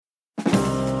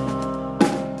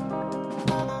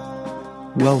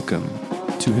Welcome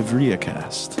to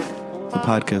HivriaCast, the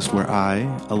podcast where I,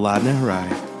 Alad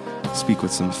Neharai, speak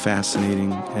with some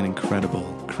fascinating and incredible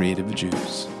creative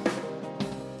Jews.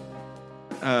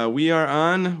 We are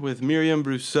on with Miriam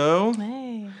Brousseau.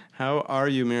 Hey. How are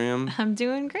you, Miriam? I'm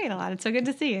doing great, Alad. It's so good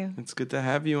to see you. It's good to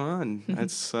have you on.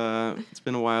 It's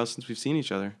been a while since we've seen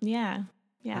each other. Yeah.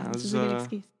 This was a good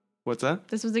excuse. What's that?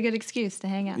 This was a good excuse to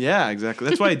hang out. Yeah, exactly.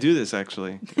 That's why I do this,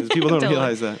 actually. 'Cause people don't Totally.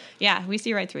 realize that. Yeah, we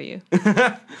see right through you.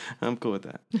 I'm cool with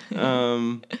that.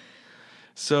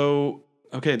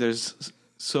 Okay, there's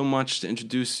so much to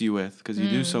introduce you with because you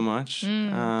do so much.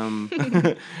 I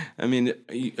mean,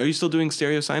 are you still doing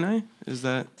Stereo Sinai? Is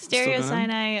that Stereo still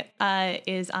going on? Sinai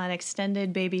is on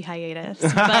extended baby hiatus,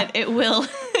 but it will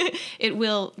it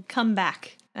will come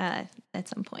back at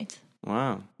some point.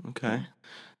 Wow. Okay.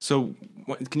 So,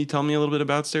 can you tell me a little bit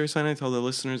about Stereo Sinai? Tell the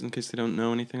listeners in case they don't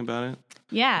know anything about it.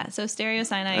 Yeah, so Stereo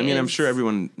Sinai I mean, I'm is- sure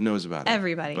everyone knows about it.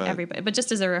 Everybody, but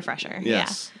just as a refresher.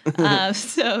 Yes. Yeah.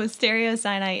 So Stereo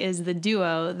Sinai is the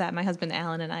duo that my husband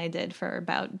Alan and I did for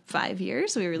about 5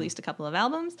 years. We released a couple of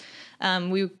albums.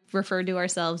 We referred to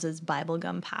ourselves as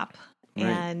Bubblegum Pop. Right.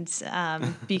 And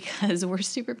because we're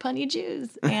super punny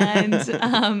Jews, and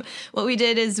what we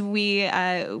did is we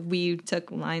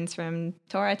took lines from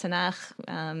Torah, Tanakh,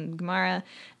 Gemara,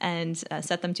 and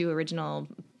set them to original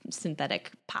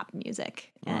synthetic pop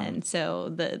music. Wow. And so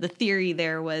the theory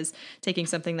there was taking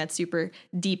something that's super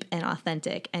deep and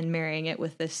authentic and marrying it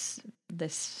with this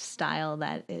style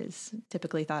that is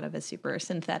typically thought of as super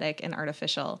synthetic and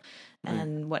artificial. Right.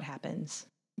 And what happens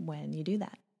when you do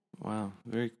that? Wow,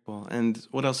 very cool. And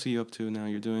what else are you up to now?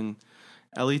 You're doing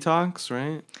Ellie Talks,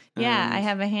 right? Yeah, And- I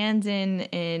have a hand in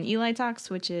Eli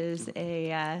Talks, which is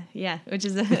a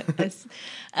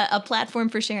platform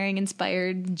for sharing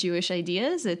inspired Jewish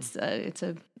ideas. It's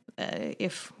a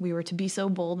if we were to be so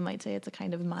bold, might say it's a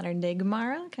kind of modern day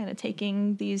Gemara, kind of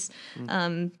taking these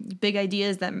big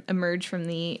ideas that emerge from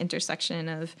the intersection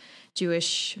of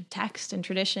Jewish text and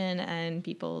tradition and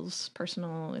people's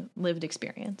personal lived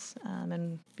experience,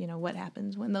 and what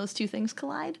happens when those two things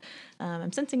collide.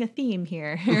 I'm sensing a theme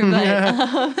here,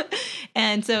 but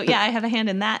and so yeah, I have a hand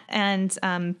in that, and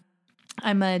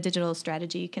I'm a digital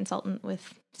strategy consultant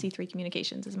with C3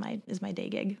 Communications is my day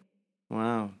gig.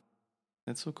 Wow.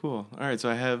 That's so cool. All right,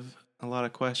 so I have a lot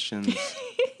of questions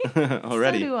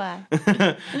already. So do I.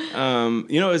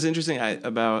 It's interesting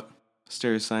about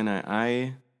Stereo Sinai.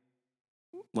 I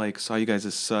saw you guys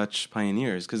as such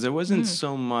pioneers because there wasn't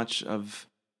so much of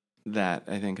that,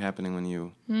 I think, happening when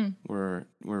you were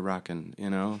rocking.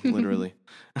 Literally.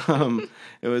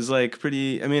 It was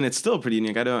pretty. I mean, it's still pretty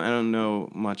unique. I don't know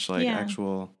much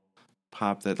actual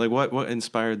pop that what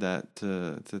inspired that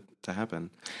to happen.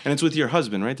 And it's with your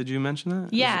husband, right? Did you mention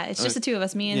that? Yeah, it's just the two of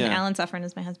us. Me and Alan Suffren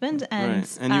is my husband, and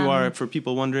right. And you are, for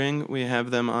people wondering, we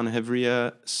have them on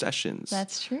Hevria sessions.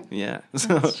 That's true. Yeah,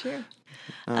 That's true.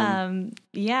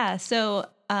 So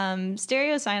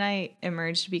Stereo Sinai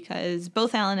emerged because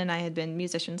both Alan and I had been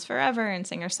musicians forever and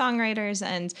singer-songwriters,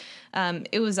 and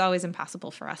it was always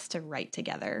impossible for us to write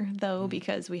together, though,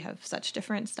 because we have such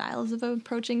different styles of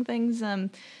approaching things.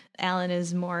 Alan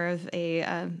is more of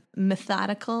a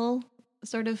methodical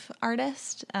sort of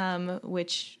artist,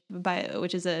 which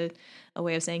is a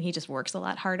way of saying he just works a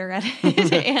lot harder at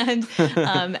it and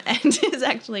is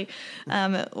actually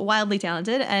wildly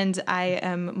talented. And I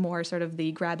am more sort of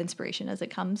the grab inspiration as it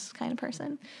comes kind of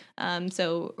person.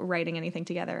 So writing anything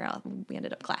together, we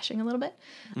ended up clashing a little bit.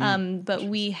 But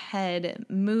we had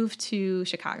moved to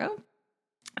Chicago,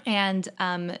 and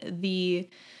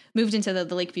moved into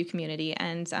the Lakeview community,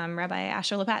 and Rabbi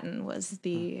Asher Lopatin was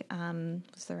the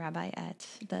rabbi at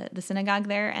the synagogue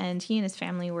there, and he and his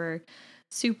family were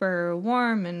super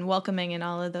warm and welcoming, and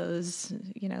all of those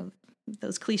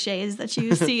those cliches that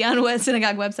you see on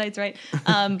synagogue websites, right?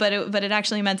 But it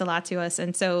actually meant a lot to us,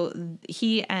 and so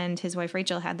he and his wife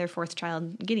Rachel had their fourth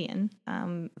child, Gideon,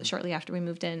 shortly after we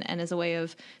moved in, and as a way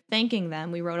of thanking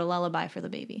them, we wrote a lullaby for the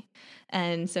baby.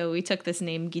 And so we took this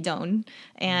name Gidon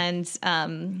and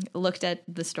looked at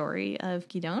the story of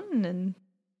Gidon and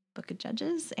Book of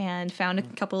Judges and found a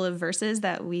couple of verses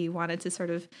that we wanted to sort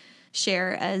of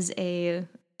share as a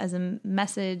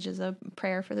message, as a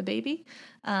prayer for the baby,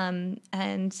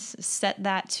 and set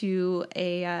that to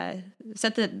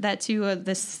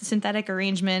this synthetic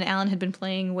arrangement. Alan had been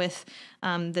playing with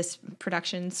this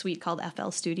production suite called FL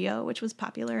Studio, which was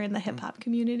popular in the hip hop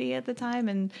community at the time,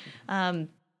 and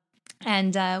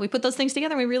we put those things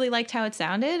together. And we really liked how it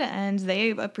sounded, and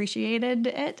they appreciated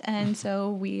it, and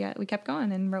so we kept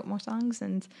going and wrote more songs,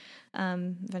 and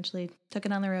eventually took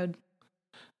it on the road.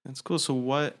 That's cool. So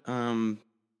what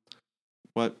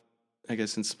I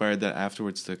guess, inspired that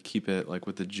afterwards to keep it like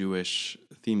with the Jewish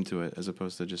theme to it, as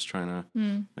opposed to just trying to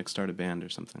like start a band or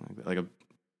something like that? Like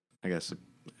I guess, I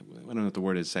don't know what the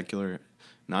word is, secular,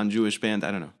 non-Jewish band.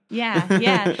 I don't know. Yeah.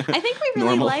 I think we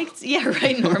really liked. Yeah,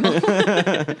 right. Normal.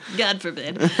 God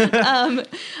forbid. I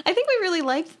think we really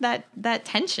liked that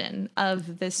tension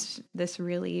of this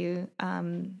really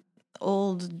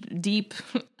old, deep,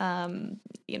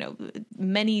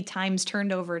 many times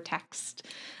turned over text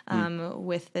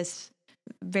with this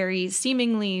very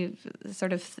seemingly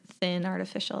sort of thin,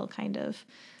 artificial kind of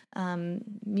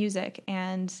music,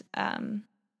 and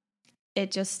it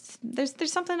just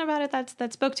there's something about it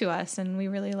that spoke to us, and we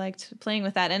really liked playing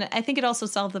with that. And I think it also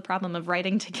solved the problem of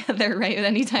writing together, right?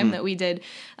 Anytime that we did,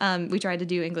 we tried to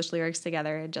do English lyrics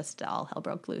together, and just all hell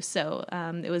broke loose. So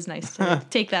it was nice to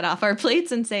take that off our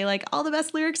plates and say, like, all the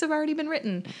best lyrics have already been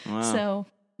written. Wow. So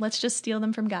let's just steal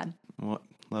them from God. Well,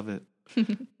 love it.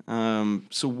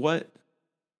 So what?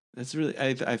 That's really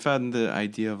I found the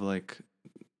idea of like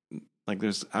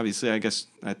there's obviously, I guess,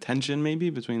 a tension maybe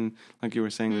between, like you were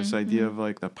saying, this idea of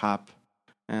like the pop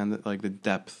and like the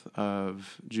depth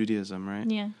of Judaism, right?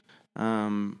 Yeah.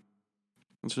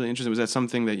 It's really interesting. Was that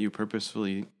something that you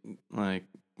purposefully like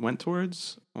went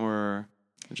towards, or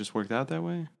it just worked out that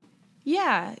way?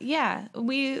 Yeah.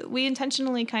 We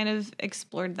intentionally kind of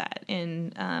explored that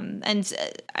in, and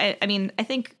I mean, I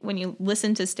think when you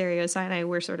listen to Stereo Sinai,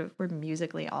 we're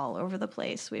musically all over the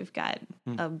place. We've got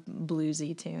a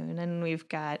bluesy tune, and we've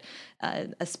got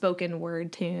a spoken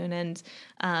word tune, and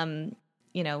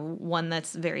one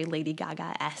that's very Lady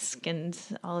Gaga-esque and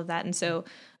all of that. And so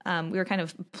we were kind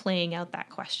of playing out that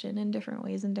question in different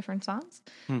ways in different songs.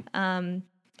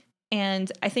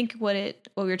 And I think what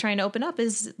we were trying to open up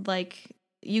is like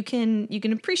you can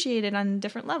appreciate it on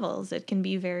different levels. It can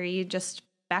be very just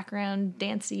background,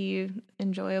 dancey,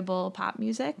 enjoyable pop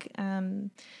music,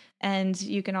 and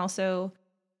you can also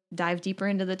dive deeper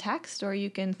into the text, or you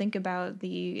can think about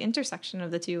the intersection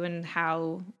of the two and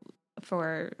how,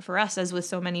 for us, as with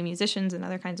so many musicians and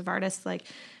other kinds of artists, like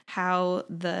how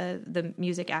the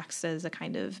music acts as a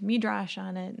kind of midrash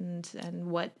on it, and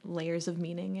what layers of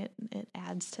meaning it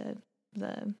adds to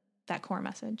that core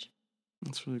message.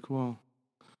 That's really cool.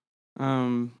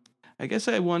 I guess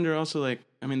I wonder also, like,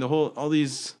 I mean, all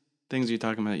these things you're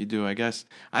talking about that you do, I guess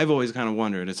I've always kind of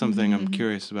wondered, it's something I'm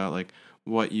curious about, like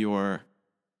what your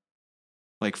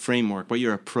like framework, what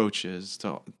your approach is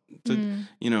to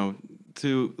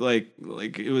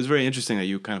like it was very interesting that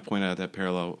you kind of pointed out that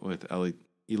parallel with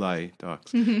Eli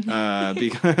talks,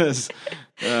 because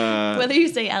whether you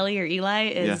say Ellie or Eli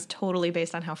is totally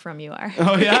based on how from you are.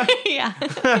 Oh yeah.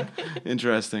 Yeah.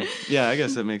 Interesting. Yeah, I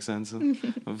guess that makes sense.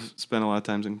 I've spent a lot of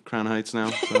times in Crown Heights now,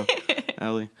 so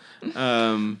Ellie.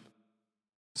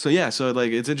 So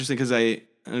like it's interesting because I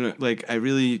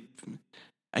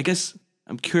guess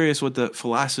I'm curious what the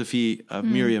philosophy of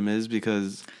Miriam is,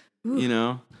 because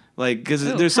because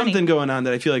there's something going on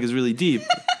that I feel like is really deep.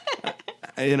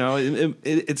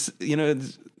 It's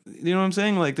what I'm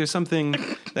saying? Like there's something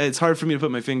that it's hard for me to put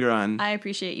my finger on. I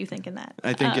appreciate you thinking that.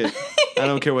 I think it. I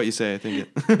don't care what you say. I think it.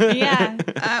 Yeah.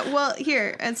 Well,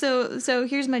 here. And so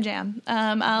here's my jam.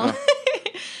 I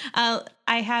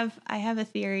have a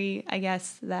theory, I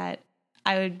guess, that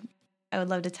I would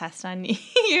love to test on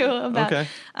you about. Okay.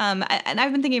 And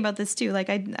I've been thinking about this too. Like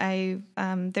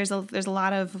there's a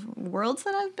lot of worlds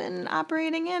that I've been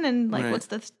operating in, and like what's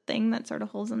the thing that sort of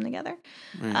holds them together.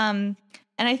 Right.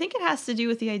 And I think it has to do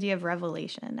with the idea of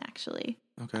revelation, actually.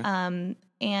 Okay.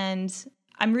 And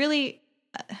I'm really,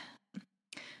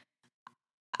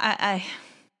 I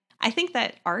think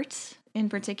that art in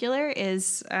particular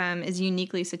is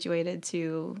uniquely situated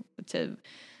to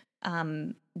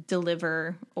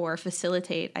deliver or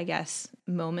facilitate, I guess,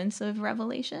 moments of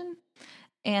revelation.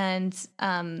 And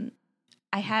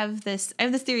I have this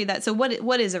theory that, so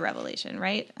what is a revelation,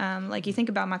 right? Like you think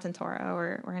about Matan Torah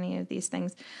or any of these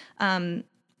things.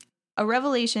 A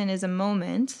revelation is a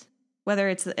moment, whether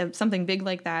it's something big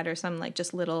like that or some like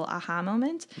just little aha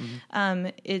moment.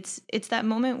 It's that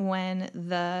moment when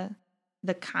the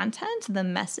content, the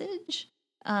message,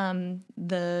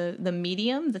 the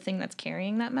medium, the thing that's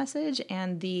carrying that message,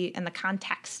 and the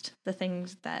context, the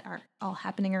things that are all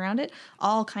happening around it,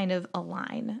 all kind of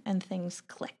align and things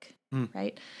click,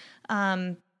 right?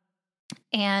 And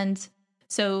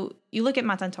so you look at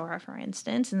Matan Torah, for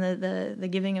instance, and the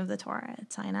giving of the Torah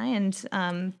at Sinai, and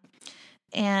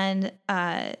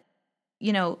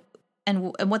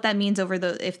what that means over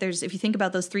if you think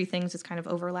about those three things as kind of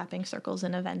overlapping circles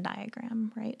in a Venn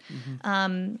diagram, right?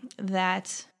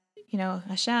 That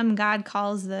Hashem, God,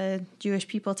 calls the Jewish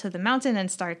people to the mountain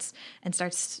and starts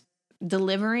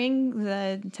delivering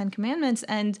the 10 Commandments,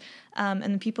 and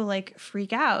the people like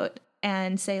freak out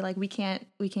and say like, we can't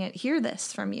hear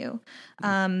this from you.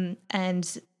 And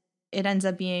it ends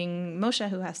up being Moshe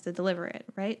who has to deliver it.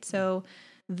 Right. So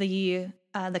the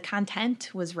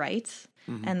content was right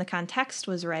and the context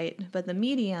was right, but the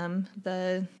medium,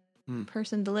 the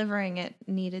person delivering it,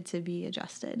 needed to be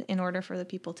adjusted in order for the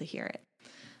people to hear it.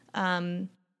 And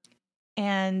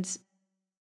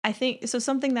I think so.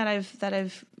 Something that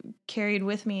I've carried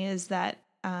with me is that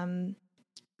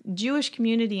Jewish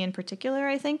community in particular,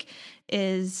 I think,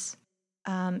 is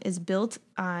built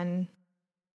on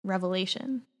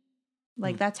revelation.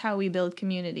 Like that's how we build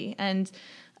community, and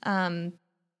I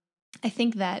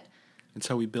think that it's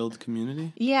how we build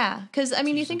community. Yeah, because I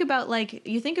mean, you think about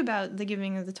the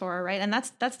giving of the Torah, right? And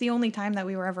that's the only time that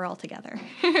we were ever all together,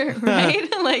 right?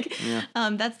 Like,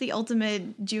 that's the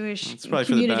ultimate Jewish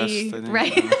community, for the best,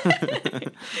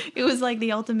 right? It was like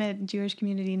the ultimate Jewish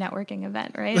community networking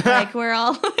event, right? Like we're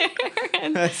all there,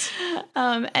 and it's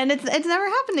never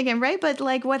happened again, right? But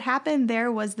like what happened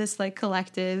there was this like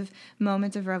collective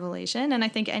moment of revelation, and I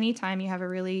think anytime you have a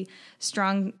really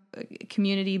strong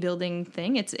community building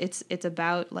thing, it's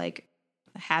about like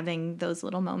having those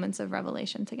little moments of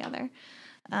revelation together.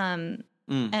 And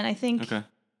I think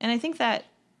that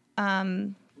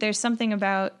there's something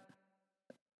about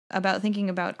thinking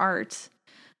about art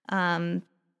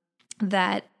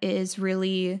that is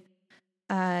really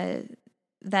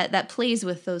that plays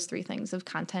with those three things of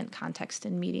content, context,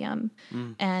 and medium,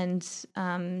 and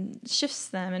shifts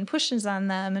them and pushes on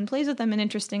them and plays with them in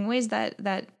interesting ways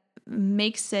that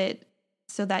makes it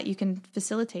so that you can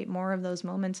facilitate more of those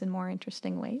moments in more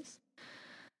interesting ways.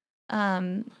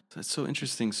 That's so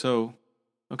interesting. So,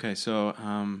 okay, so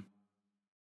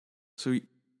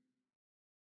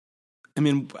I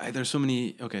mean, there's so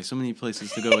many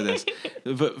places to go with this.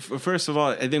 But first of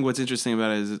all, I think what's interesting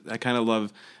about it is I kind of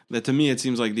love that. To me, it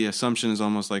seems like the assumption is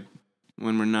almost like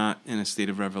when we're not in a state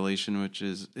of revelation, which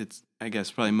is, it's, I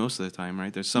guess, probably most of the time,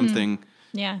 right? There's something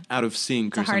out of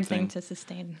sync or something. It's a hard thing to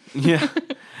sustain. Yeah.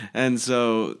 And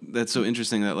so that's so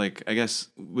interesting that, like, I guess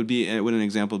would an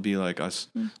example be like us,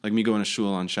 like me going to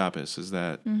shul on Shabbos? Is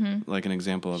that like an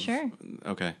example of? Sure.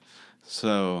 Okay.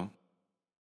 So,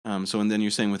 and then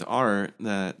you're saying with art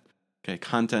that, okay,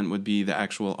 content would be the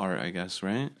actual art, I guess,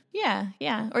 right? Yeah,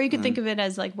 yeah. Or you could think of it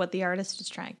as like what the artist is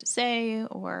trying to say,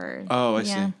 or I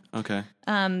see. Okay.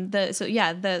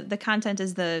 The content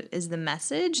is the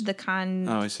message.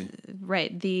 I see.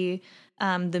 Right. The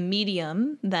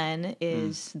medium then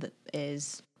is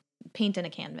paint in a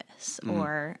canvas,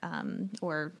 or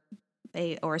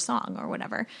a song or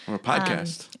whatever, or a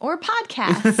podcast.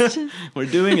 We're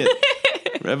doing it.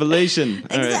 Revelation.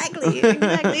 Exactly.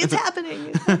 It's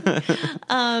happening.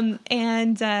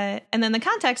 And then the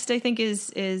context, I think,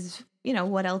 is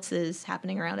what else is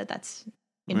happening around it that's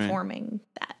informing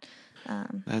that.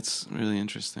 That's really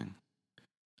interesting.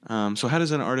 So how does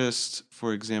an artist,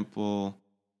 for example?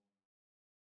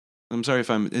 I'm sorry if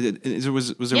I'm.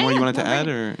 Was there more you wanted to add,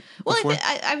 or? Well,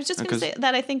 I was just going to say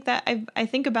that I think that I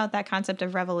think about that concept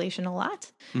of revelation a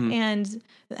lot, and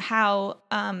how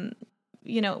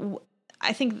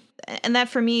I think, and that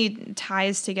for me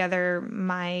ties together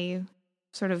my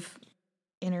sort of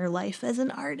inner life as an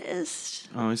artist.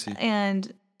 Oh, I see.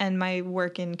 And my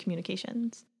work in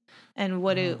communications, and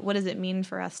what does it mean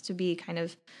for us to be kind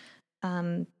of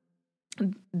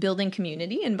building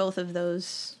community in both of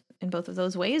those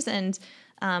ways, and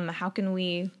how can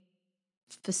we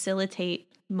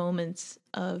facilitate moments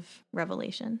of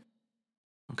revelation?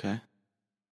 Okay,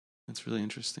 that's really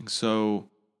interesting. So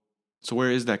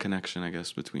where is that connection, I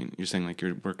guess, between, you're saying like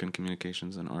your work in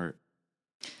communications and art?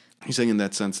 You're saying in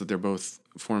that sense that they're both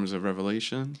forms of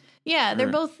revelation? Yeah, they're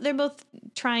both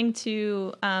trying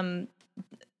to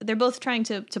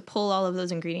pull all of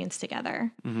those ingredients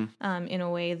together in a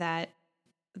way that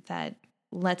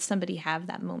lets somebody have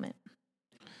that moment.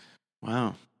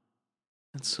 Wow,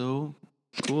 that's so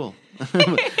cool.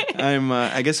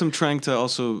 I guess I'm trying to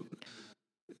also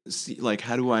see, like,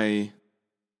 how do I?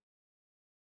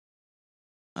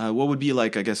 What would be,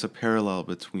 like, I guess, a parallel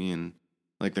between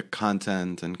like the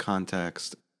content and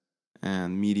context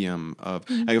and medium of,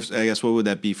 I guess what would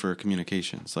that be for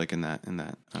communications, like in that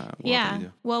world that you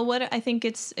do? Well, what I think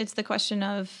it's the question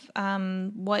of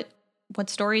what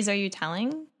stories are you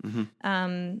telling,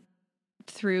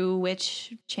 through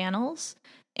which channels,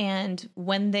 and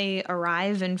when they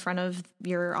arrive in front of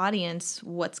your audience,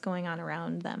 what's going on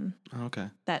around them. Okay,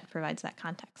 that provides that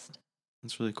context.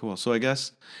 That's really cool. So I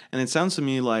guess, and it sounds to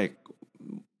me like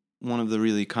one of the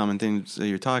really common things that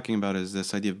you're talking about is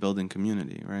this idea of building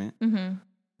community, right?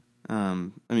 I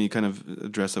mean, you kind of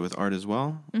address that with art as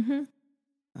well. Mm-hmm.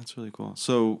 That's really cool.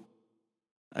 So,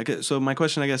 so my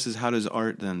question, I guess, is how does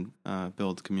art then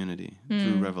build community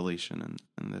through revelation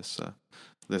and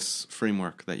this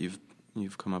framework that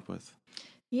you've come up with?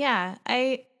 Yeah,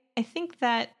 I think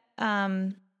that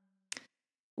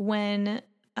when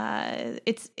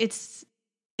it's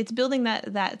building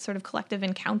that sort of collective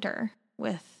encounter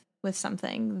with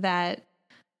something that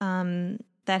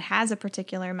that has a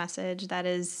particular message that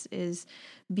is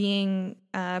being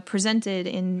presented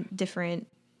in different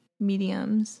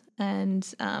mediums and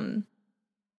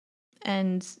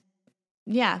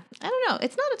yeah, I don't know.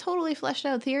 It's not a totally fleshed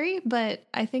out theory, but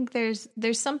I think there's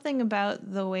something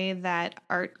about the way that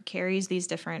art carries these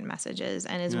different messages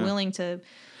and is willing to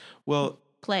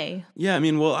play. Yeah, I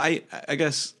mean, well, I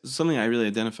guess something I really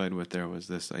identified with there was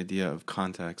this idea of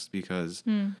context because,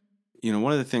 you know,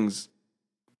 one of the things,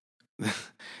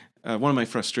 one of my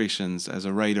frustrations as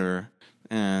a writer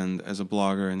and as a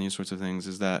blogger and these sorts of things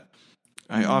is that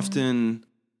I often,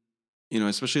 you know,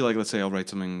 especially like, let's say I'll write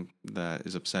something that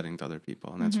is upsetting to other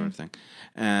people and that sort of thing.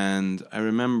 And I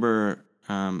remember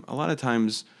a lot of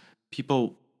times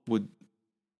people would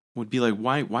be like,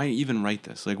 why even write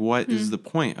this? Like, what is the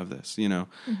point of this? You know?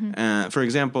 For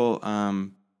example,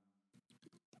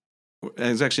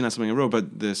 it's actually not something I wrote,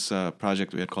 but this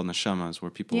project we had called Neshamas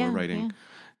where people were writing,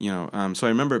 you know, so I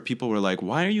remember people were like,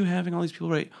 why are you having all these people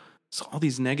write all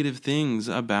these negative things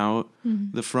about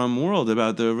the Frum world,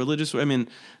 about the religious. I mean,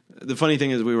 the funny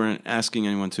thing is we weren't asking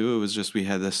anyone to. It was just we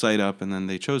had the site up and then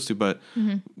they chose to. But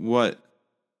what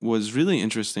was really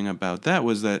interesting about that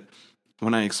was that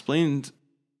when I explained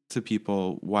to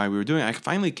people why we were doing it, I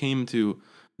finally came to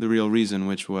the real reason,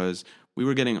 which was we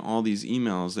were getting all these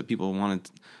emails that people wanted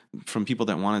from people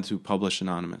that wanted to publish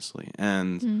anonymously.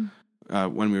 And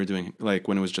when we were doing, like,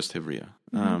 when it was just Hivria.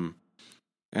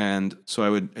 And so I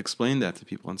would explain that to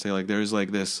people and say, like, there's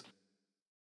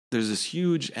this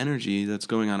huge energy that's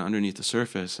going on underneath the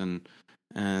surface,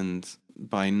 and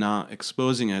by not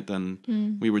exposing it,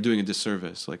 then we were doing a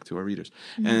disservice, like, to our readers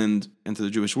and to the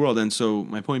Jewish world. And so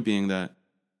my point being that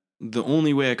the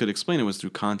only way I could explain it was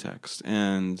through context,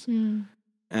 and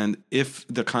if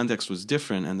the context was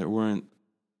different and there weren't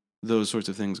those sorts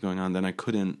of things going on, then I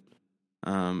couldn't,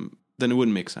 then it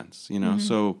wouldn't make sense, you know.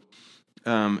 So.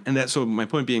 So my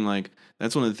point being, like,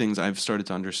 that's one of the things I've started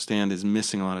to understand is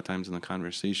missing a lot of times in the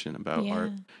conversation about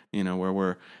art, you know, where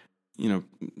we're, you know,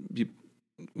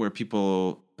 where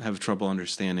people have trouble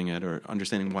understanding it or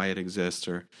understanding why it exists,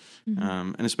 or,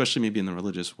 and especially maybe in the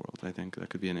religious world, I think that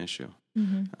could be an issue.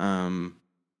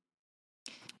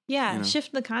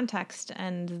 Shift the context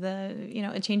and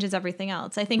it changes everything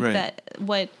else. I think that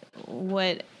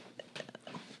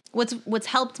what's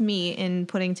helped me in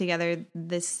putting together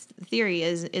this theory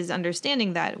is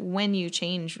understanding that when you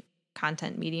change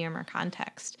content, medium, or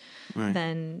context,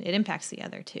 then it impacts the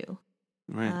other two.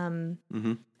 Right.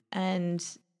 And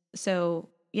so,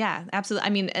 yeah, absolutely. I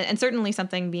mean, and certainly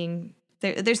something being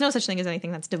there's no such thing as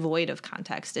anything that's devoid of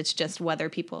context. It's just whether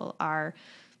people are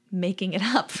making it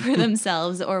up for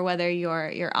themselves or whether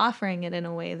you're offering it in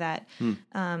a way that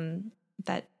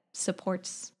that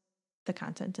supports the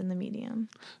content in the medium.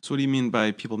 So what do you mean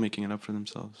by people making it up for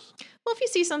themselves? Well, if you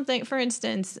see something, for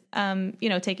instance,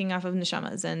 taking off of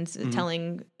Neshamas and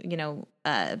telling,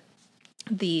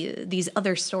 these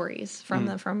other stories from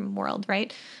the Frum world,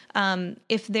 right?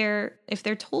 If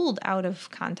they're told out of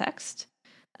context,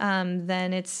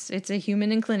 then it's a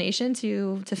human inclination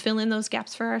to fill in those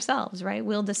gaps for ourselves, right?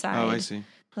 We'll decide. Oh, I see.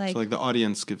 So the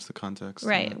audience gives the context.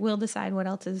 Right. We'll decide what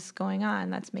else is going on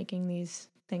that's making these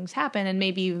things happen, and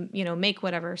maybe make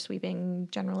whatever sweeping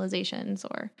generalizations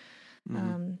or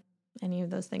any of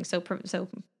those things. So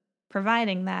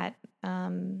providing that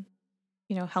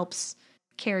helps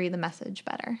carry the message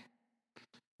better.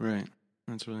 Right.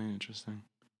 That's really interesting.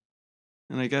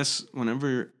 And I guess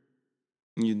whenever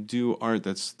you do art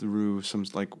that's through some,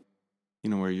 like,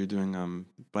 where you're doing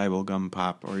Bible gum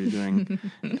pop, or you're doing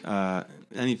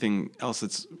anything else,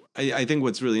 it's I think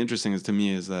what's really interesting to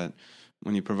me is that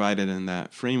when you provide it in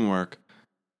that framework,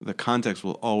 the context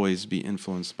will always be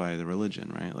influenced by the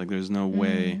religion, right? Like, there's no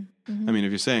way. I mean,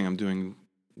 if you're saying I'm doing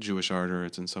Jewish art, or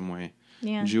it's in some way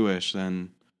Jewish,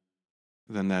 then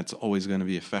that's always going to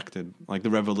be affected. Like, the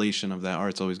revelation of that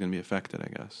art's always going to be affected, I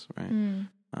guess, right?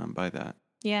 By that.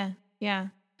 Yeah.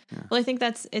 Well, I think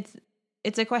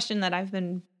it's a question that I've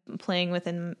been playing with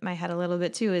in my head a little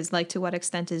bit too, is like, to what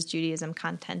extent is Judaism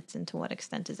content and to what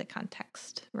extent is it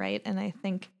context, right? And I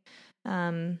think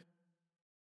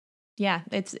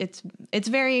it's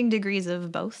varying degrees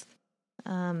of both.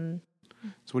 So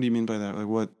what do you mean by that?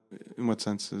 Like, in what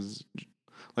sense is,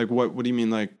 like, what do you mean,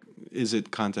 like, is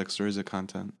it context or is it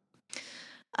content?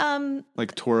 Um,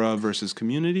 Like Torah versus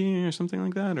community or something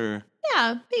like that, or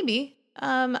yeah, maybe.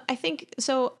 I think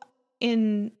so.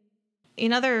 In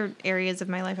other areas of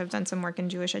my life, I've done some work in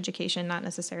Jewish education, not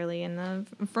necessarily in the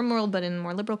frum world, but in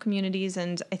more liberal communities.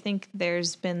 And I think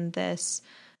there's been this,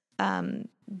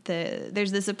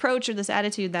 there's this approach or this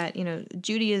attitude that,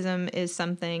 Judaism is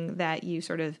something that you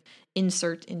sort of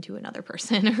insert into another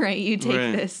person, right? You take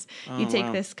Right. this, Oh,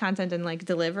 wow. this content and like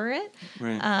deliver it.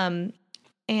 right?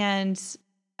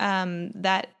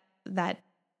 That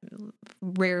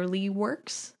rarely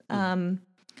works. I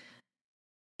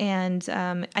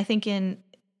think in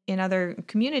other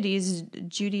communities,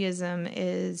 Judaism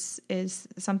is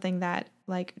something that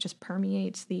like just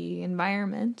permeates the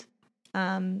environment,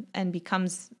 and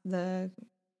becomes the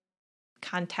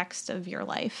context of your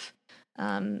life,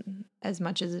 as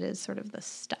much as it is sort of the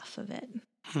stuff of it.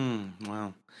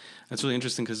 Wow, that's really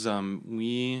interesting because I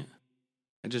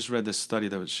just read this study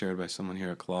that was shared by someone here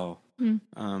at Klal,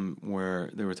 where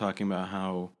they were talking about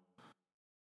how,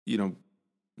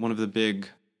 one of the big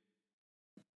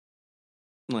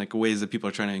like ways that people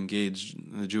are trying to engage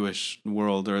the Jewish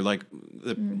world, or like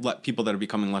people that are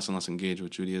becoming less and less engaged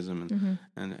with Judaism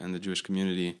and the Jewish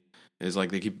community, is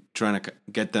like they keep trying to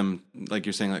get them, like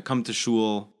you're saying, like come to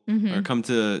shul or come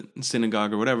to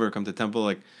synagogue or whatever, come to temple,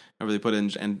 like however they put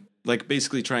it, and like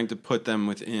basically trying to put them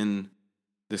within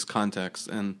this context.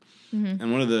 And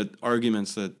one of the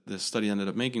arguments that this study ended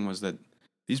up making was that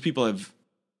these people have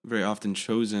very often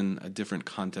chosen a different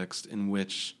context in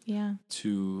which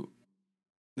to.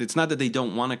 It's not that they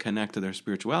don't want to connect to their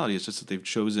spirituality. It's just that they've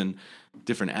chosen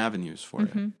different avenues for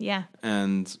it. Yeah.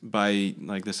 And by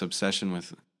like this obsession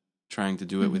with trying to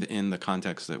do it within the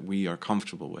context that we are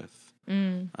comfortable with,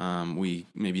 we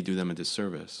maybe do them a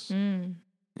disservice. And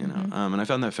I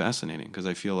found that fascinating because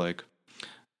I feel like,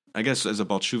 I guess as a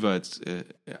Baal Tshuva,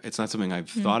 it's not something I've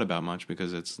thought about much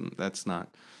because that's not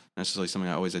necessarily something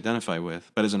I always identify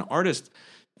with. But as an artist,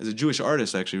 as a Jewish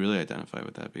artist, I actually really identify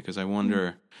with that because I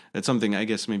wonder, it's something I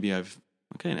guess maybe now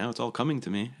it's all coming to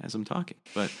me as I'm talking,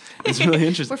 but it's really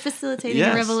interesting. We're facilitating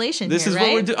a revelation this here, is right?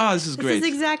 what we're doing. Oh, this is great. This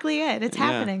is exactly it. It's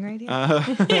happening right here.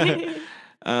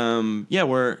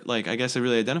 We're like, I guess I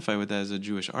really identify with that as a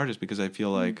Jewish artist because I feel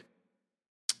like,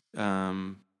 we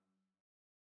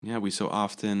so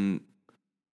often,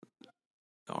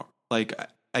 like,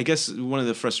 I guess one of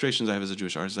the frustrations I have as a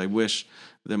Jewish artist, I wish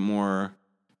that more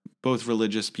both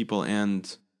religious people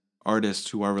and artists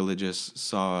who are religious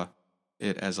saw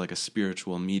it as like a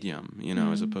spiritual medium,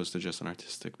 as opposed to just an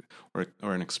artistic or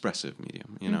an expressive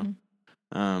medium,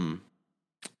 Now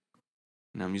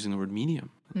I'm using the word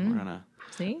medium. We're on a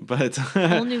but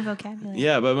whole new vocabulary.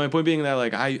 Yeah, but my point being that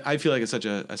like I feel like it's such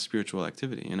a spiritual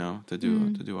activity, to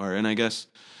do art, and I guess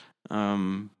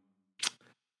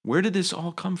where did this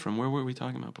all come from? Where were we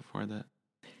talking about before that?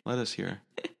 Let us hear.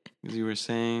 Because you were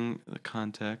saying the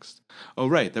context. Oh,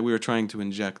 right, that we were trying to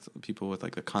inject people with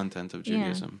like the content of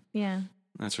Judaism. Yeah.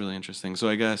 That's really interesting. So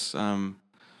I guess, so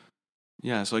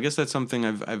I guess that's something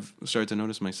I've started to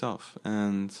notice myself,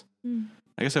 and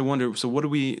I guess I wonder. So what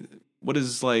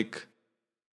is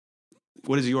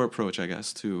your approach? I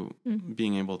guess to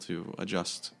being able to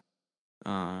adjust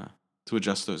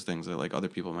those things that like other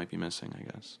people might be missing. I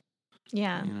guess.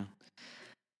 Yeah.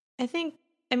 I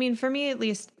mean, for me at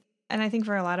least. And I think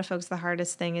for a lot of folks, the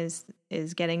hardest thing is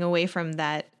getting away from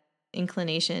that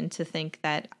inclination to think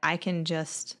that I can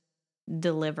just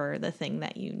deliver the thing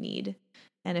that you need.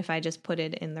 And if I just put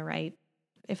it in the right,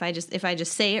 if I just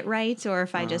say it right, or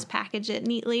if I just package it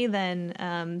neatly, then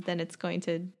it's going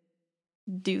to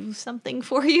do something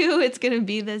for you. It's going to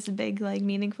be this big, like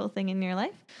meaningful thing in your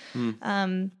life.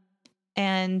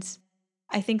 And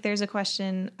I think there's a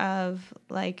question of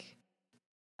like,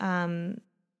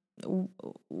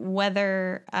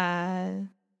 whether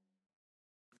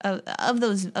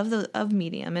of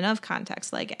medium and of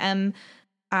context, like there's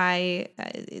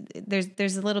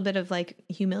a little bit of like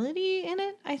humility in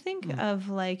it, I think, of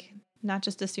like not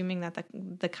just assuming that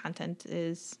the content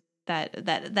is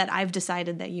that I've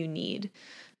decided that you need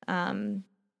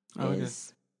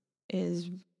is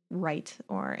right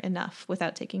or enough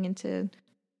without taking into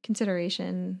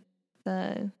consideration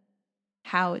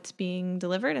how it's being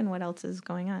delivered and what else is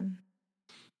going on.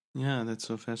 Yeah, that's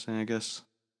so fascinating. I guess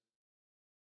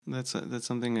that's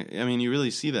something. I mean, you really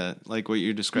see that, like what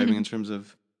you're describing in terms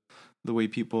of the way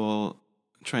people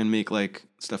try and make like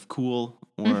stuff cool,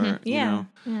 or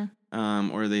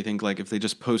or they think like if they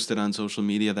just post it on social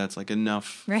media, that's like enough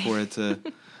for it to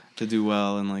do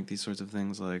well, and like these sorts of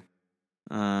things. Like,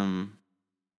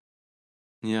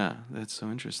 that's so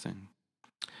interesting.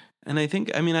 And I think,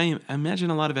 I mean, I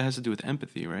imagine a lot of it has to do with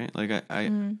empathy, right? Like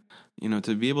you know,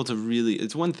 to be able to really,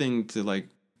 it's one thing to like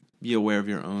be aware of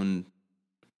your own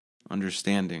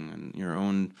understanding and your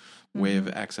own way of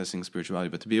accessing spirituality,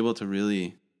 but to be able to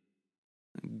really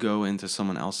go into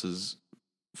someone else's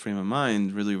frame of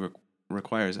mind really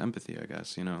requires empathy, I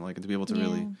guess, you know, like to be able to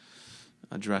really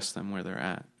address them where they're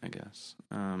at, I guess.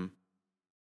 And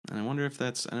I wonder if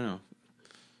that's, I don't know,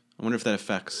 I wonder if that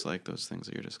affects like those things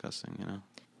that you're discussing, you know?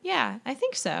 Yeah, I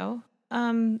think so.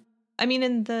 I mean,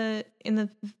 in the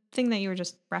thing that you were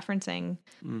just referencing,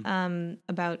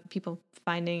 about people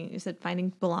finding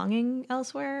belonging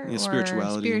elsewhere, Yeah, or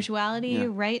spirituality,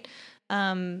 right?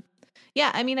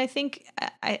 Yeah, I mean, I think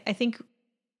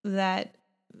that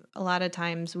a lot of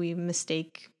times we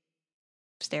mistake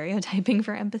stereotyping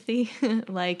for empathy.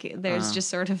 Like there's just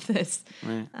sort of this,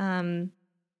 right.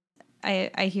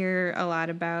 I hear a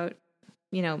lot about,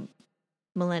 you know,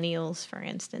 millennials, for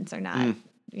instance, are not,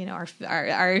 you know,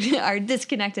 are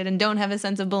disconnected and don't have a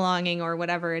sense of belonging or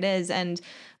whatever it is. And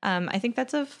I think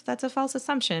that's a false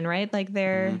assumption, right? Like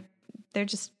they're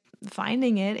just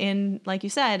finding it in, like you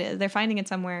said, they're finding it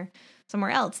somewhere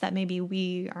else that maybe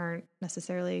we aren't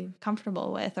necessarily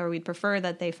comfortable with, or we'd prefer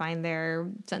that they find their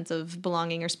sense of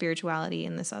belonging or spirituality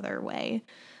in this other way.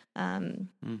 But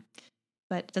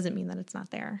it doesn't mean that it's not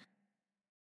there.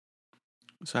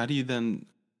 So how do you then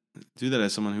do that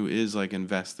as someone who is like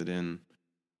invested in,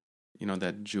 you know,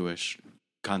 that Jewish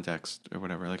context or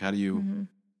whatever? Like, how do you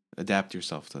adapt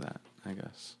yourself to that, I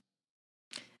guess?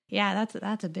 Yeah,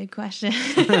 that's a big question.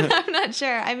 I'm not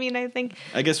sure. I mean, I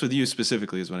guess with you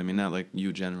specifically is what I mean, not like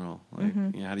you general. Like,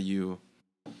 you know, how do you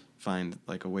find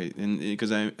like a way? And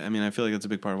because I mean, I feel like that's a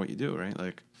big part of what you do, right?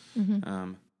 Like,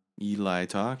 Eli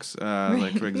Talks,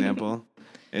 like for example,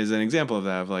 is an example of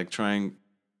that, of like trying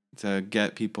to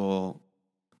get people,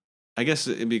 I guess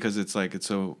because it's like, it's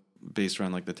so based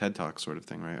around like the TED Talk sort of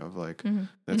thing, right? Of like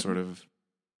that sort of,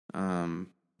 I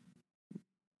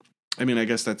mean, I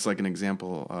guess that's like an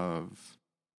example of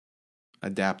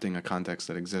adapting a context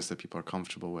that exists that people are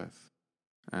comfortable with,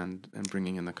 and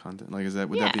bringing in the content. Like,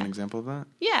 would that be an example of that?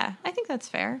 Yeah, I think that's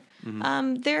fair.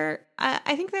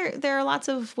 I think there are lots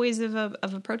of ways of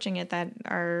approaching it that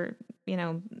are, you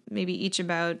know, maybe each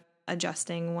about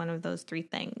adjusting one of those three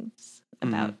things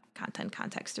about content,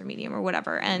 context, or medium, or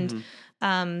whatever. And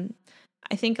I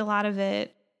think a lot of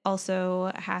it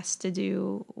also has to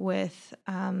do with,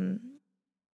 and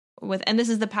this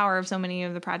is the power of so many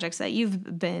of the projects that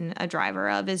you've been a driver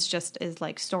of, is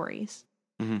like stories,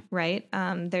 right?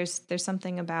 There's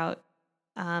something about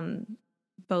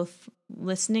both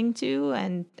listening to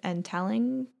and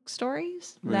telling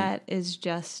stories that is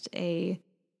just a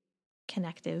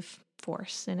connective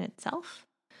force in itself.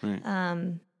 Right.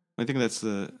 I think that's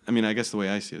I guess the way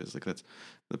I see it is like that's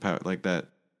the power, like that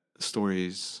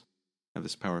stories have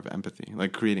this power of empathy,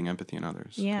 like creating empathy in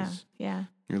others. Yeah. Yeah.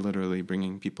 You're literally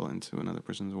bringing people into another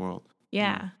person's world.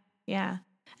 Yeah. Yeah.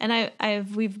 And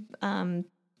we've in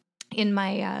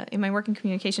my work in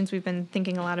communications, we've been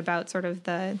thinking a lot about sort of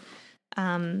the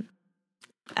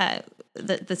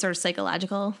sort of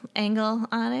psychological angle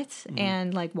on it,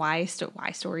 and like why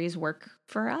stories work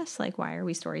for us, like why are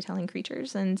we storytelling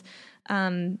creatures, and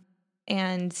one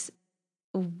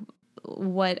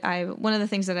of the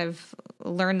things that I've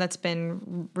learned that's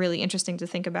been really interesting to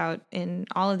think about in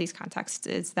all of these contexts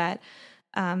is that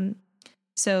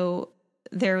so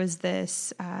there's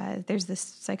this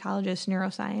psychologist,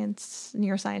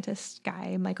 neuroscientist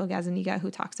guy, Michael Gazzaniga, who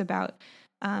talks about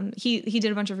he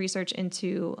did a bunch of research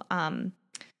into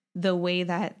the way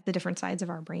that the different sides of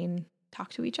our brain talk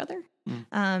to each other.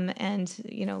 And,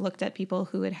 you know, looked at people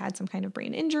who had some kind of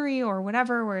brain injury or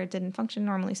whatever, where it didn't function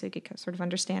normally, so he could sort of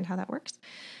understand how that works.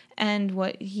 And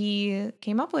what he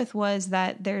came up with was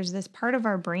that there's this part of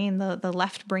our brain, the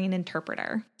left brain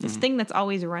interpreter, this thing that's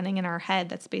always running in our head,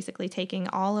 that's basically taking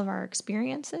all of our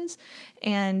experiences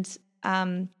and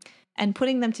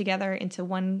putting them together into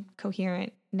one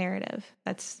coherent narrative.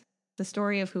 That's the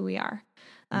story of who we are.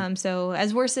 So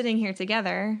as we're sitting here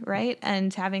together, right,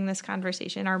 and having this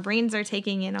conversation, our brains are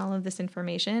taking in all of this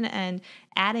information and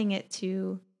adding it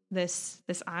to this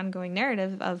ongoing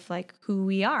narrative of like who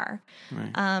we are.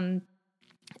 Right.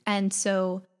 And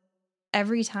so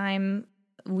every time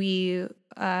we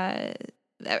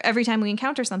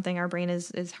encounter something, our brain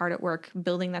is hard at work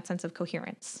building that sense of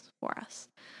coherence for us.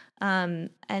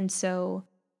 And so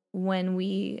when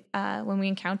we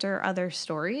encounter other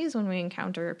stories, when we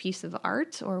encounter a piece of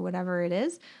art or whatever it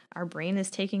is, our brain is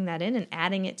taking that in and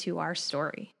adding it to our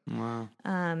story. Wow.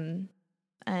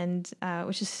 and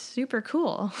which is super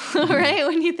cool, right?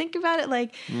 When you think about it,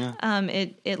 like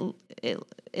it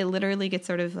literally gets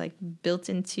sort of like built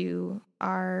into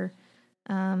our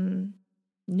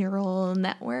neural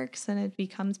networks, and it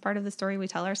becomes part of the story we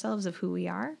tell ourselves of who we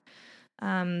are,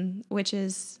 which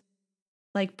is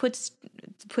like puts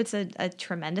a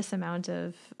tremendous amount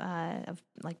of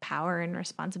like power and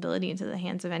responsibility into the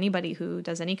hands of anybody who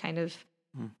does any kind of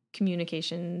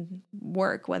communication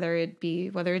work, whether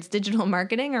it's digital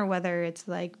marketing or whether it's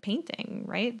like painting,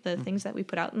 right? The things that we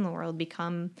put out in the world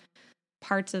become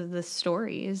parts of the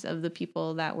stories of the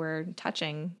people that we're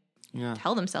touching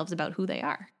tell themselves about who they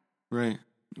are. Right.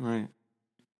 I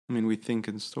mean, we think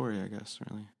in story, I guess,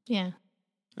 really. Yeah.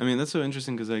 I mean, that's so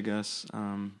interesting because I guess,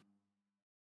 I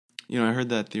heard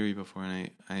that theory before, and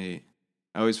I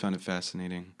always found it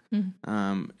fascinating.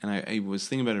 Mm-hmm. And I was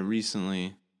thinking about it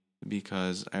recently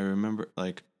because I remember,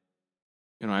 like,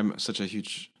 I'm such a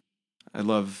huge, I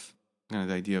love kind of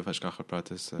the idea of Hashgacha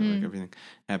Pratis, like everything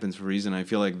happens for a reason. I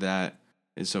feel like that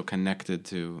is so connected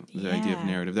to the idea of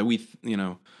narrative that we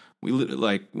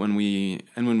like when we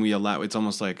allow, it's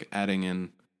almost like adding in,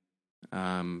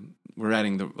 we're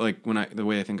adding the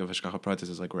way I think of Hashgacha Pratis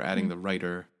is like we're adding the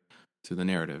writer to the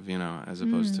narrative, as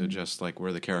opposed to just like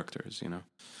we're the characters,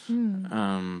 Ooh,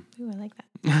 I like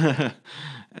that.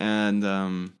 And,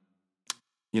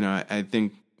 I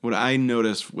think what I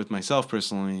noticed with myself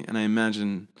personally, and I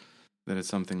imagine that it's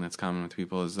something that's common with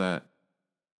people, is that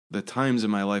the times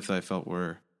in my life that I felt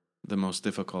were the most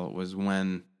difficult was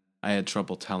when I had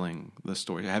trouble telling the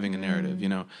story, having a narrative,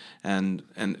 and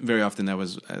very often that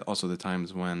was also the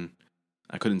times when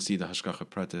I couldn't see the Hashgacha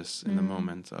Pratis in the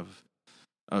moment of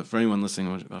for anyone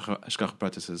listening, Hashgacha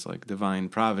Pratis is like divine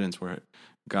providence, where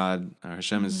God,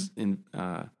 Hashem, is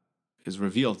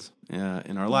revealed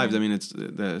in our lives. I mean, it's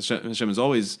Hashem is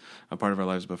always a part of our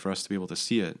lives, but for us to be able to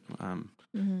see it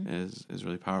is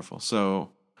really powerful. So,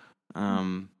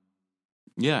 and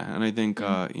I think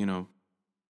I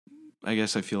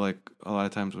guess I feel like a lot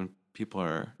of times when people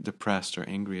are depressed or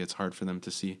angry, it's hard for them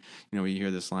to see. We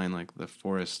hear this line like the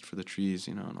forest for the trees,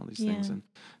 and all these things, and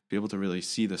be able to really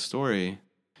see the story.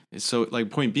 It's so, like,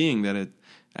 point being that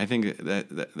I think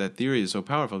that theory is so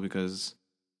powerful because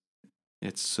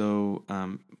it's so,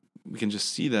 we can just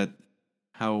see that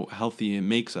how healthy it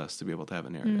makes us to be able to have a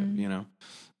narrative,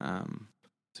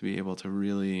 to be able to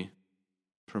really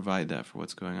provide that for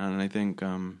what's going on. And I think,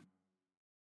 and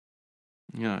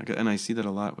I see that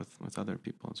a lot with other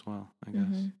people as well, I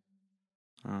guess.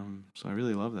 So I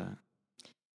really love that.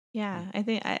 Yeah, I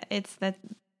think it's that.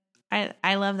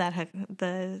 I love that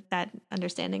that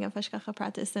understanding of Hashgacha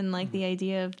Pratis and like the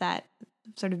idea of that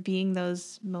sort of being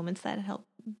those moments that help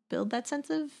build that sense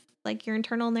of like your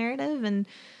internal narrative, and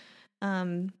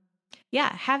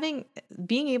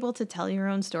being able to tell your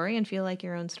own story and feel like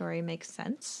your own story makes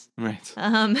sense, right?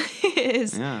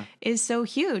 Is so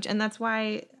huge, and that's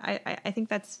why I think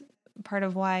that's part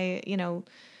of why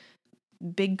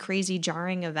big, crazy,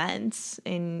 jarring events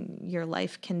in your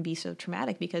life can be so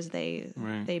traumatic because they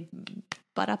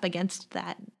butt up against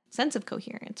that sense of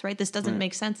coherence, right? This doesn't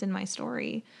make sense in my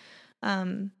story.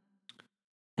 And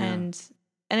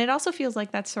it also feels like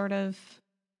that's sort of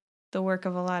the work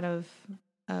of a lot of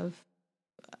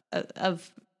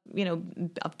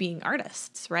being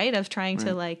artists, right? Of trying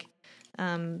to like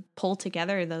pull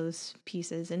together those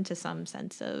pieces into some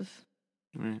sense of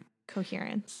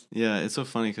coherence. Yeah, it's so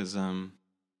funny because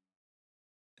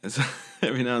it's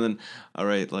every now and then I'll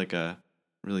write like a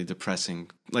really depressing,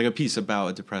 like a piece about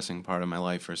a depressing part of my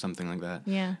life or something like that.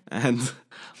 Yeah. And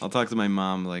I'll talk to my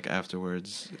mom like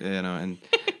afterwards, and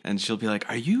she'll be like,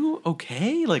 "Are you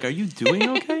okay? Like, are you doing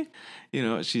okay?"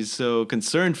 She's so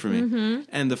concerned for me. Mm-hmm.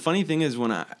 And the funny thing is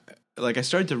when I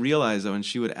started to realize that when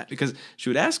because she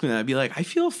would ask me that, I'd be like, "I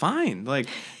feel fine," like,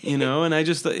 and I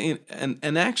just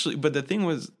and actually, but the thing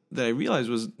was that I realized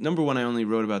was, number one, I only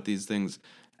wrote about these things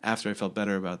after I felt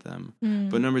better about them.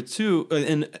 But number two,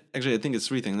 and actually I think it's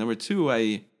three things. Number two,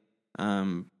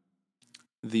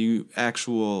 the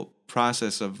actual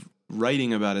process of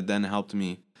writing about it then helped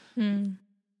me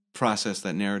process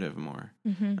that narrative more.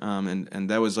 And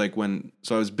that was like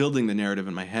so I was building the narrative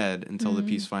in my head until the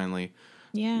piece finally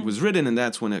was written, and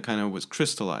that's when it kind of was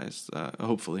crystallized,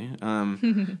 hopefully.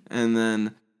 And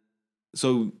then,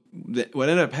 so what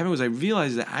ended up happening was I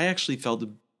realized that I actually felt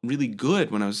really good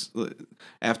when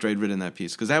after I'd written that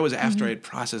piece, because that was after I had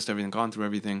processed everything, gone through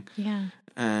everything. Yeah.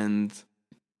 And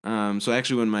so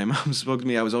actually when my mom spoke to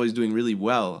me, I was always doing really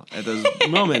well at those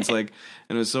moments, like,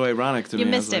 and it was so ironic to me. You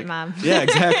missed it, Mom. Yeah,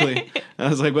 exactly. I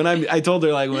was like, I told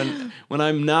her, like, when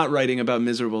I'm not writing about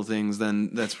miserable things,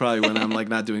 then that's probably when I'm like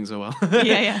not doing so well.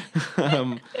 Yeah.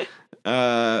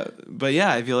 But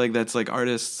yeah, I feel like that's like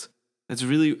artists. That's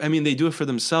really. I mean, they do it for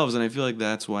themselves, and I feel like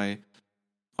that's why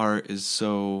art is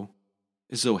so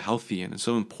healthy and it's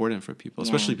so important for people,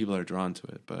 especially people that are drawn to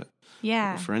it. But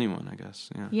for anyone, I guess.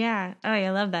 Yeah. Oh, I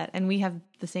love that. And we have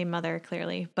the same mother,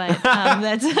 clearly, but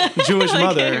that's Jewish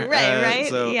mother, right?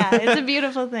 So. Yeah, it's a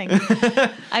beautiful thing.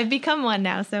 I've become one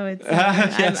now, so it's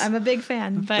yes. I'm a big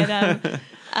fan. But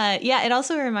yeah, it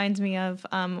also reminds me of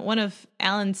one of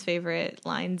Alan's favorite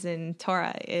lines in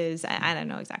Torah is I don't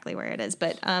know exactly where it is,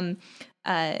 but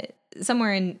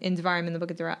somewhere in Devarim, in the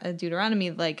book of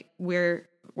Deuteronomy, like we're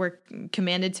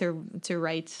commanded to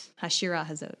write Hashira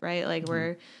Hazot, right? Like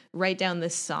we're write down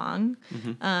this song,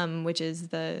 which is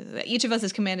each of us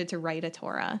is commanded to write a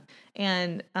Torah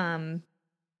and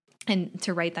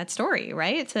to write that story,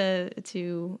 right?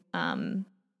 To and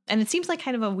it seems like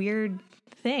kind of a weird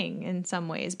thing in some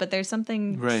ways, but there's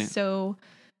something so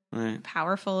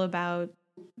powerful about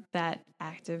that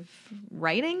act of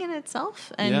writing in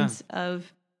itself and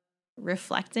of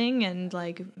reflecting and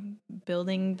like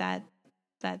building that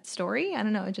story. I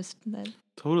don't know. It just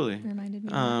totally reminded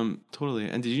me. Totally.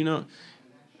 And did you know?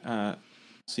 So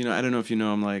I don't know if you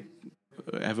know, I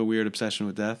have a weird obsession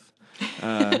with death.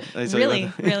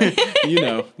 Really?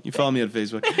 You follow me on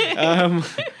Facebook.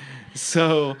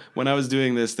 So when I was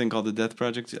doing this thing called the Death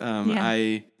Project,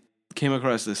 I came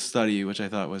across this study which I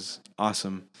thought was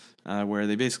awesome, where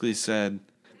they basically said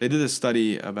they did a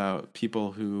study about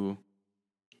people who,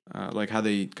 like how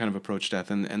they kind of approach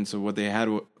death, and so what they had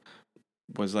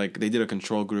was like they did a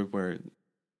control group where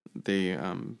they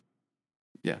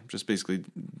just basically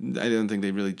I don't think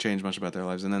they really changed much about their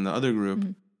lives, and then the other group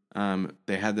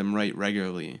they had them write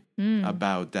regularly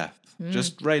about death,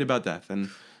 just write about death, and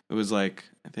it was like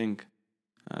I think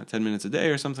 10 minutes a day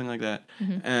or something like that.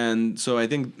 And so I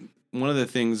think one of the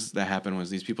things that happened was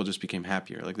these people just became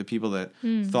happier, like the people that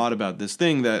thought about this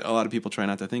thing that a lot of people try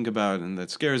not to think about and that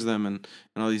scares them and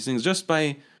all these things, just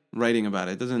by writing about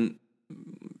it.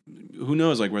 Who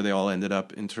knows like where they all ended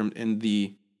up in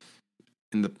the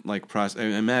like process. I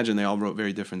imagine they all wrote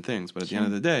very different things, but at the end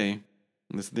of the day,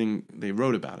 this thing they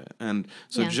wrote about it, and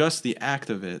so just the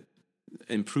act of it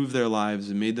improved their lives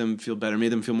and made them feel better,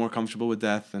 made them feel more comfortable with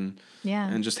death and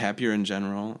just happier in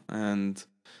general. And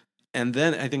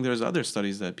then I think there's other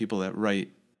studies that people that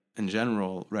write in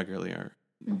general regularly are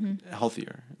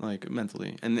healthier, like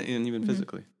mentally and even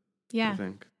physically. I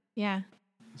think. Yeah.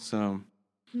 So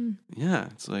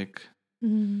it's like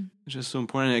it's just so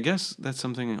important. I guess that's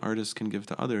something artists can give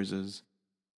to others is,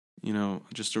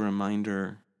 just a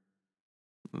reminder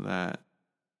that,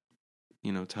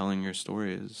 telling your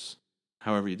story is,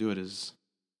 however you do it is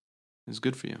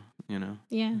good for you,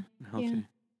 healthy.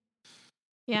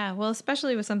 Yeah. Well,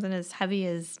 especially with something as heavy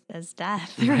as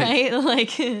death, right?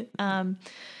 Like,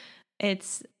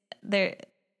 it's there,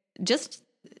 just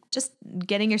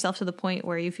getting yourself to the point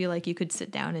where you feel like you could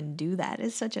sit down and do that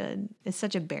is such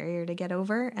a barrier to get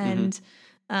over, and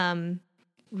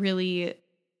really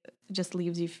just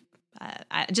leaves you.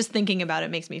 Just thinking about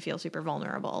it makes me feel super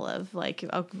vulnerable of like,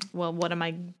 oh, well, what am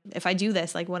I, if I do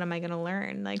this, like, what am I going to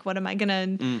learn? Like, what am I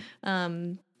going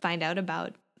to find out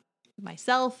about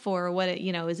myself, or what,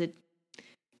 is it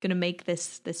going to make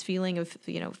this feeling of,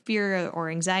 fear or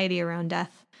anxiety around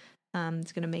death?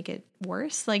 It's going to make it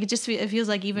worse. Like, it feels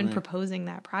like even proposing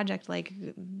that project, like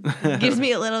gives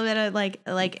me a little bit of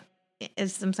like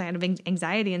is some kind of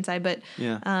anxiety inside, but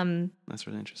that's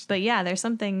really interesting. But yeah, there's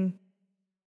something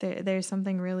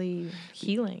really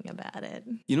healing about it.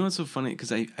 You know what's so funny?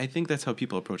 Because I think that's how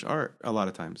people approach art a lot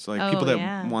of times. Like people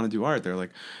that want to do art, they're like,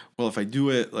 well, if I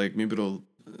do it, like maybe it'll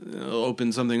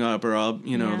open something up, or I'll,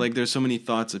 like there's so many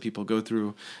thoughts that people go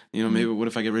through. Maybe what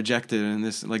if I get rejected? And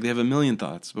this, like they have a million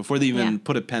thoughts before they even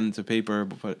put a pen to paper,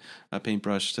 put a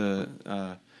paintbrush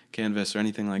to canvas or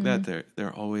anything like that.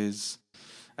 They're always.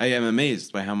 I am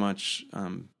amazed by how much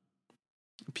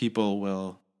people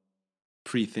will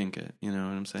pre-think it, you know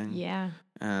what I'm saying? Yeah.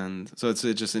 And so it's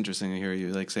just interesting to hear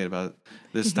you like say it about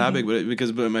this topic,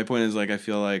 but my point is like I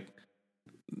feel like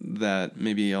that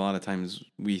maybe a lot of times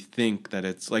we think that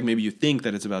it's like, maybe you think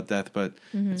that it's about death, but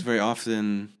it's very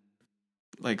often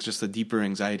like just a deeper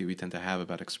anxiety we tend to have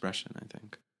about expression, I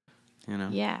think.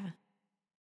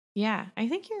 Yeah, I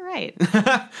think you're right.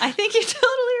 I think you're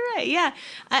totally right. Yeah.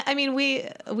 I mean,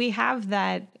 we have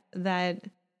that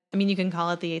I mean, you can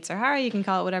call it the Yetzer Hara, you can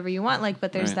call it whatever you want, like,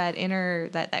 but there's that inner,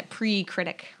 that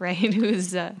pre-critic, right,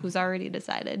 who's already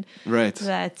decided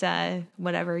that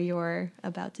whatever you're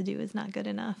about to do is not good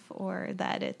enough, or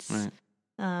that it's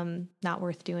not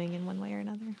worth doing in one way or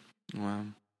another. Wow.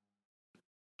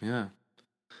 Yeah.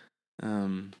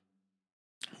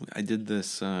 I did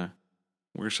this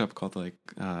workshop called it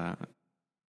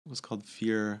was called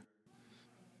Fear.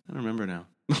 I don't remember now.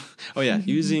 Oh yeah,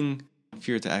 using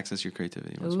fear to access your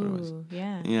creativity. That's what it was.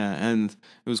 Yeah. Yeah, and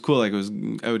it was cool. Like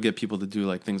I would get people to do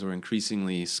like things that were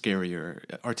increasingly scarier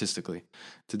artistically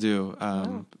to do,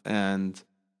 and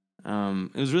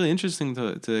it was really interesting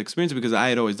to experience it because I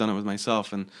had always done it with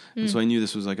myself, and so I knew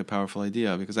this was like a powerful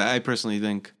idea because I personally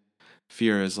think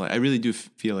fear is like I really do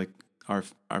feel like our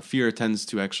fear tends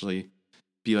to actually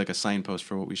be like a signpost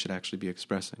for what we should actually be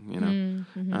expressing. You know,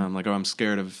 like I'm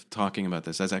scared of talking about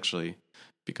this. That's actually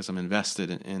because I'm invested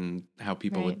in how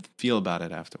people would feel about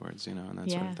it afterwards, you know, and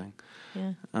that sort of thing.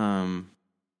 Yeah.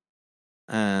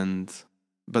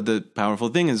 But the powerful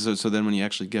thing is, so then when you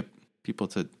actually get people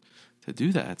to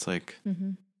do that, it's like,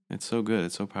 it's so good.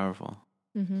 It's so powerful.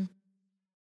 You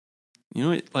know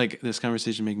what, like this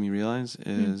conversation made me realize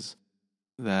is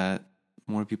that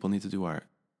more people need to do art.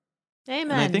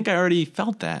 Amen. And I think I already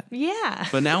felt that. Yeah.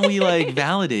 But now we like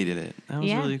validated it. That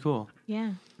was really cool.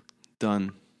 Yeah.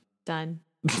 Done.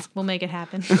 We'll make it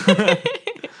happen.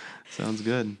 Sounds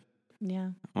good. Yeah.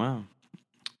 Wow.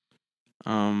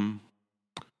 I'm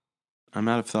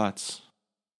out of thoughts.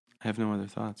 I have no other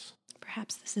thoughts.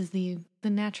 Perhaps this is the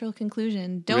natural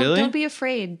conclusion. Really? Don't be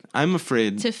afraid. I'm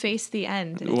afraid to face the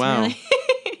end. It's wow. Really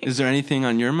Is there anything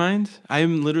on your mind? I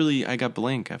got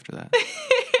blank after that.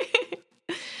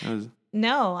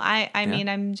 No, I mean,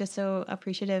 I'm just so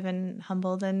appreciative and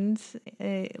humbled and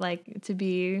like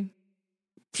to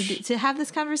have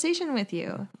this conversation with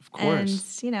you. Of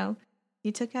course. And, you know,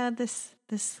 you took out this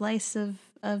slice of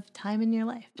time in your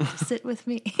life to sit with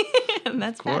me. And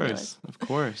that's fabulous. Of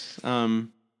course.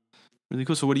 Really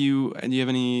cool. So do you have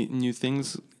any new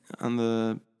things on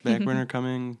the back burner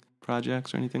coming,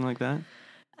 projects or anything like that?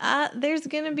 There's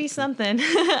going to be something.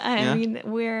 I mean,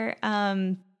 we're,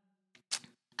 I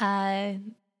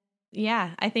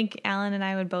think Alan and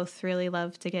I would both really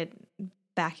love to get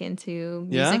back into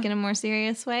music in a more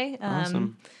serious way.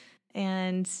 Awesome.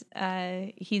 And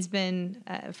he's been,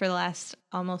 for the last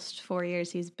almost 4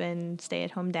 years, he's been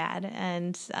stay-at-home dad,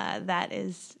 and that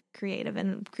is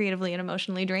creatively and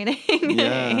emotionally draining.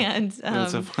 Yeah. And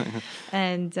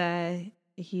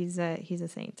he's a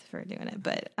saint for doing it,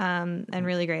 but and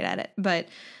really great at it. But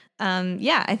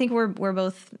I think we're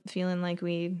both feeling like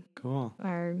we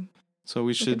are. So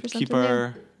we should keep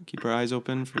our eyes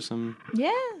open for some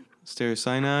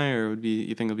Stereosinai, or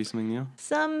you think it'll be something new?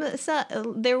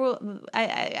 There will.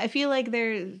 I feel like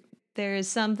there's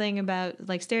something about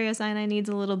like Stereosinai needs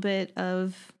a little bit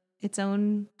of its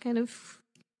own kind of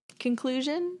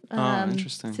conclusion.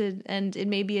 Interesting. And it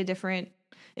may be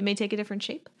it may take a different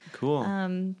shape. Cool.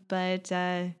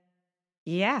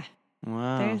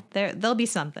 Wow. There'll be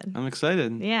something. I'm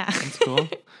excited. Yeah. That's cool. Is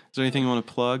there anything you want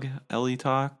to plug? Eli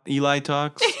Talks?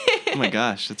 Oh my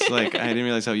gosh. It's like, I didn't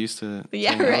realize how used to.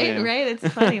 Yeah, right. It's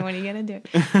funny when you get into it.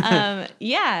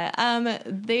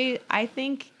 I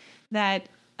think that,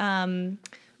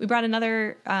 we brought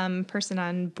another person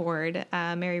on board,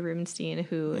 Mary Rubenstein,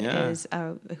 who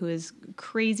is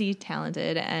crazy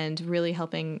talented and really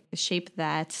helping shape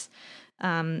that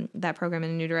program in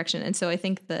a new direction. And so I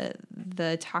think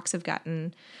the talks have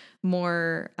gotten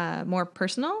more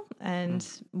personal and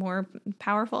more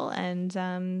powerful, and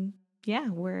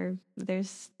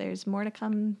there's more to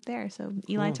come there. So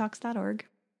cool. EliTalks.org.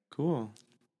 Cool.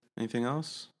 Anything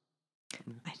else?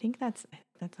 I think that's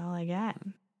all I got.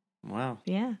 Wow.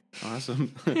 Yeah.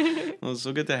 Awesome. Well, it's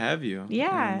so good to have you.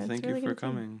 Yeah. And thank you for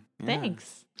coming. Yeah.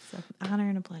 Thanks. It's an honor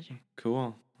and a pleasure.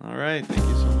 Cool. All right. Thank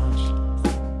you so much.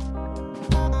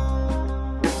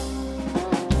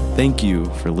 Thank you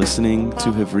for listening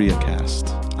to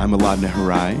HevriaCast. I'm Elad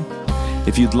Neharai.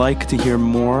 If you'd like to hear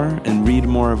more and read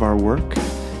more of our work,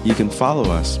 you can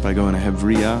follow us by going to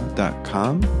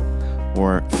Hevria.com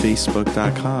or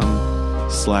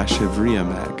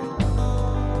Facebook.com/HevriaMag.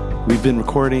 We've been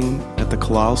recording at the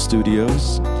Kalal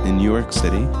Studios in New York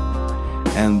City,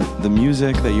 and the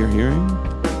music that you're hearing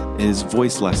is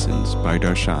Voice Lessons by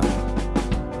Darshan.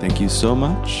 Thank you so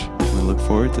much, and I look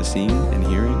forward to seeing and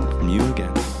hearing from you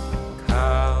again.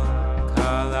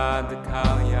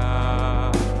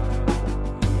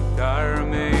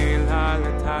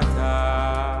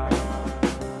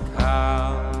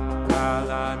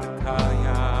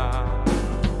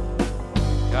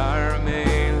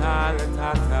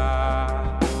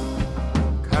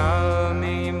 Kal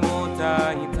mi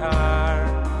muta ita